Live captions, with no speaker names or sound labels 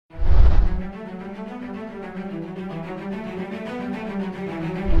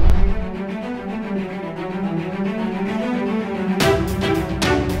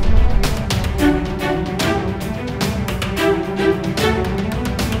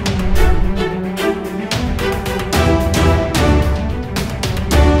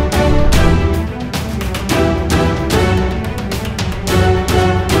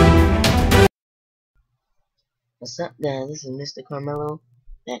What's up, guys? This is Mr. Carmelo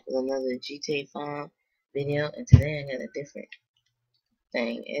back with another GTA 5 video, and today I got a different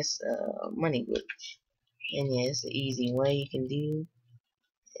thing. It's a money glitch, and yeah, it's an easy way you can do.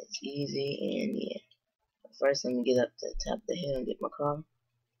 It's easy, and yeah. First, let me get up to the top of the hill and get my car.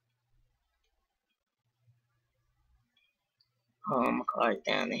 Oh, my car is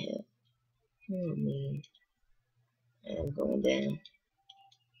down the hill. Oh man, I'm going down.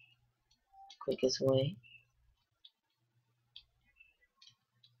 Quickest way.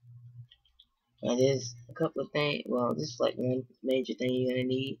 Now, there's a couple of things. Well, this is like one major thing you're gonna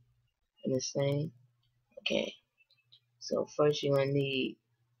need in this thing. Okay. So first you're gonna need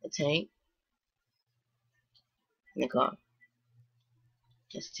a tank and a car.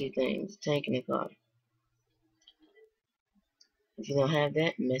 That's two things, a tank and a car. If you don't have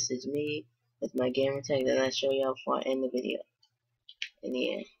that, message me with my gamer tag that I show y'all before I end the video. And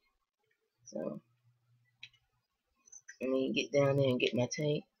yeah, so let me get down there and get my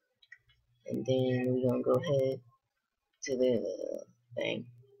tank, and then we're gonna go ahead to the thing.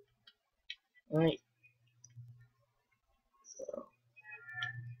 Alright, so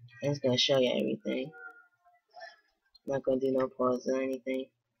I'm just gonna show you everything. I'm not gonna do no pause or anything.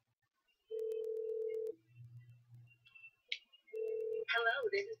 Hello,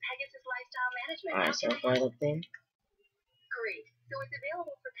 this is Pegasus Lifestyle Management. Alright, so it's right up there. Great. So it's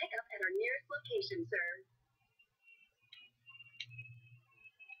available for pickup at our nearest location, sir.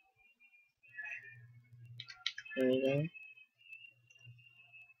 Here we go.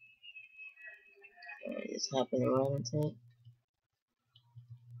 Alright, just hop in the running tank.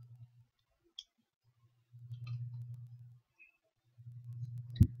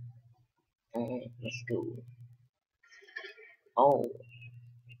 Alright, let's go. Oh,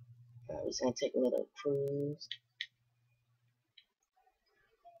 we're just gonna take a little cruise.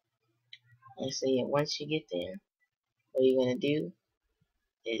 And so yeah, once you get there, what you're gonna do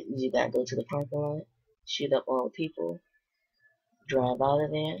is you gotta go to the parking lot, shoot up all the people, drive out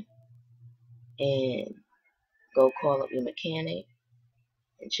of there, and go call up your mechanic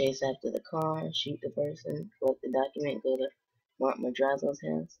and chase after the car, shoot the person, collect the document, go to Mark Madrazo's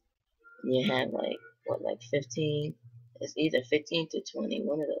house, and you have like what, like 15? It's either 15 to 20,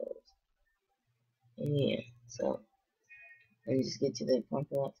 one of those. And yeah, so let me just get to the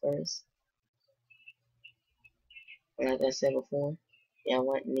parking lot first. Like I said before, y'all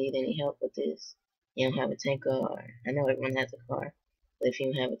won't need any help with this. You don't have a tank or I know everyone has a car, but if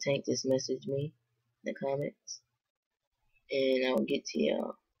you don't have a tank, just message me in the comments and I'll get to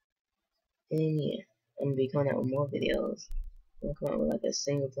y'all. And yeah, I'm gonna be coming out with more videos. I'm gonna come out with like a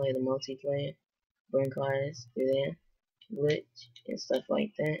single player, the multiplayer, bring cars through there, glitch and stuff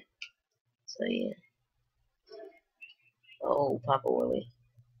like that. So yeah. Oh, Papa Willie.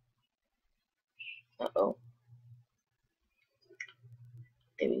 Uh-oh.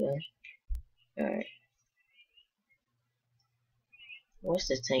 There we go. Alright. What's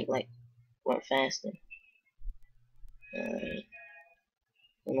this tank like? Went faster. Alright.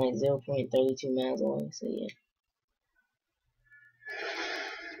 I'm like 0.32 miles away, so yeah.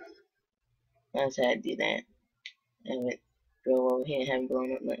 I just had to do that. I haven't drove over here, haven't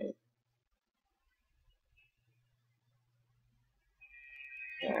blown up nothing.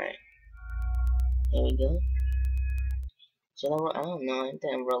 Alright. Here we go. Should I don't know. I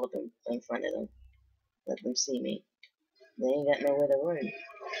think I'm roll up in front of them. Let them see me. They ain't got nowhere to run.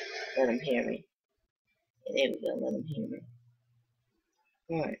 Let them hear me. Yeah, there we go. Let them hear me.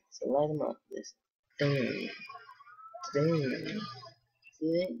 Alright, so light them up. Just boom. Boom.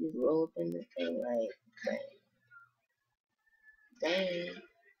 See that? Just roll up in the thing like bang. Dang.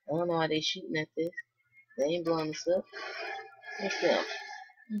 I don't know how they shooting at this. They ain't blowing us up. Let's go.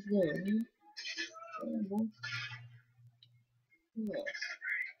 Let's go, man. Come on, yes.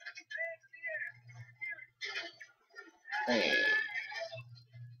 Bang.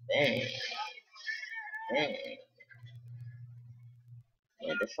 Bang. Bang. I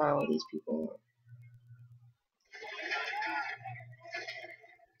had to find where these people are.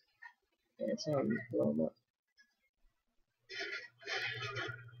 That's how I'm blow them up.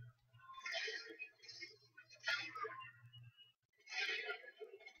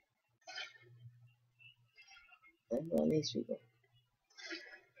 That's why these people.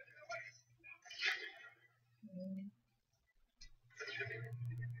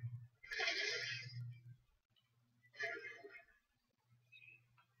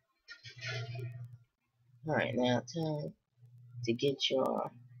 Alright, now time to get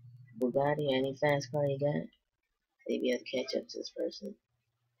your Bugatti or any fast car you got. So you be able to catch up to this person.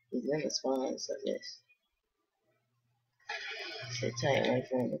 He's in the spawn, so just sit tight, wait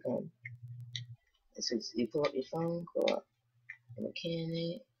for him to come. So you pull up your phone, go up the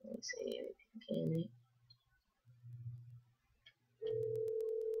mechanic. Let me see, mechanic.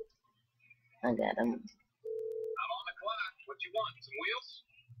 I got them. I'm on the clock. What you want? Some wheels?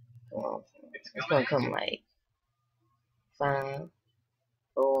 Come on. It's gonna come like 5,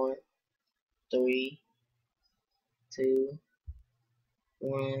 4, 3, 2,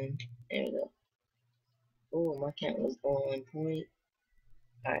 1. There we go. Oh, my count was on point.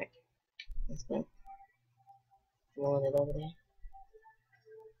 Alright, let's go. Throwing it over there.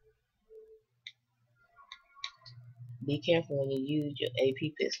 Be careful when you use your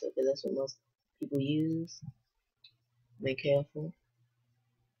AP pistol, because that's what most people use. Be careful.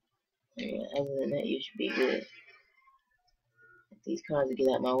 Yeah, other than that, you should be good. If these cars will get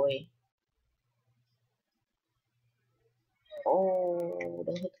out my way. Oh,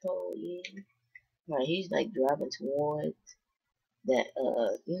 don't hit the pole, yeah. Alright, he's like driving towards that,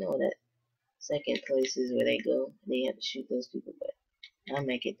 that second place is where they go. They have to shoot those people, but I'll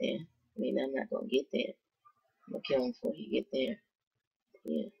make it there. I mean, I'm not gonna get there. I'm gonna kill him before he get there.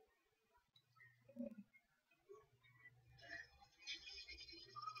 Yeah.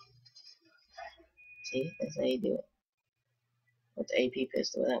 See, that's how you do it. With the AP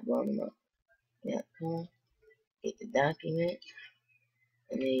pistol without blowing them up. Yeah, come on. Get the document.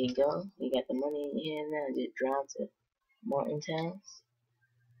 And there you go. You got the money in your hand now. Just drive to Martin's house.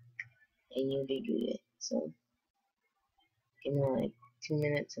 And you'll be good. So, give me like 2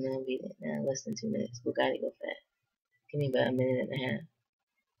 minutes and I'll be there. Nah, less than 2 minutes. We gotta go fast. Give me about a minute and a half.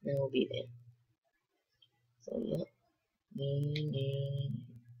 Then we'll be there. So, yep.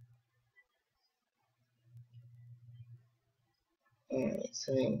 Alright,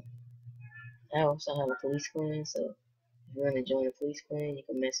 so I also have a police clan, so if you want to join the police clan, you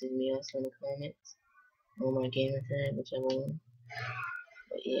can message me also in the comments on my gamer tag, whichever one.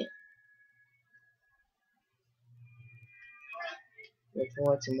 But yeah, look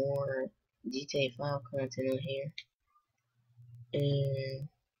forward to more GTA 5 content on here. And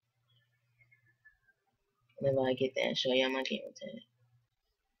whenever I get that, I'll show y'all my gamer tag.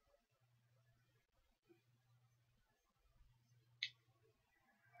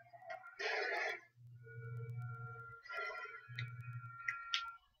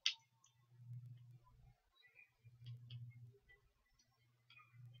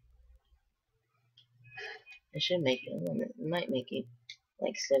 I should make it. I might make it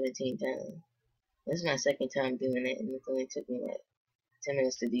like 17 times. This is my second time doing it, and it only took me like 10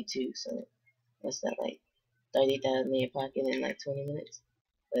 minutes to do 2, so what's that, like 30,000 in your pocket in like 20 minutes?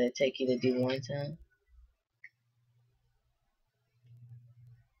 But it take you to do 1 time.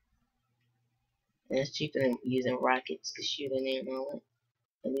 And it's cheaper than using rockets to shoot in there and all that.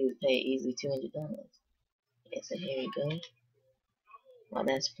 And you would pay easily $200. Yeah, so here we go. While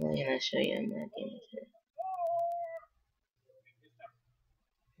that's playing, I'll show you my game.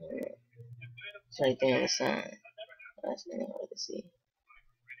 Alright. It's right there on the sign. That's kind of hard to see.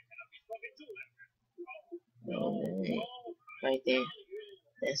 Alright. Right there.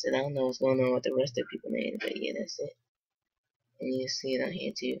 That's it. I don't know what's going on with the rest of the people names, but yeah, that's it. And you see it on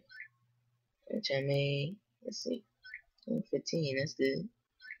here too. Which I made, let's see, 15, that's good.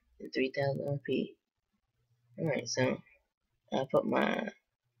 3,000 RP. Alright, so I'll put my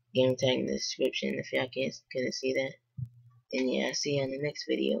game tag in the description if y'all couldn't see that. And yeah, I'll see you on the next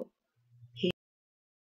video.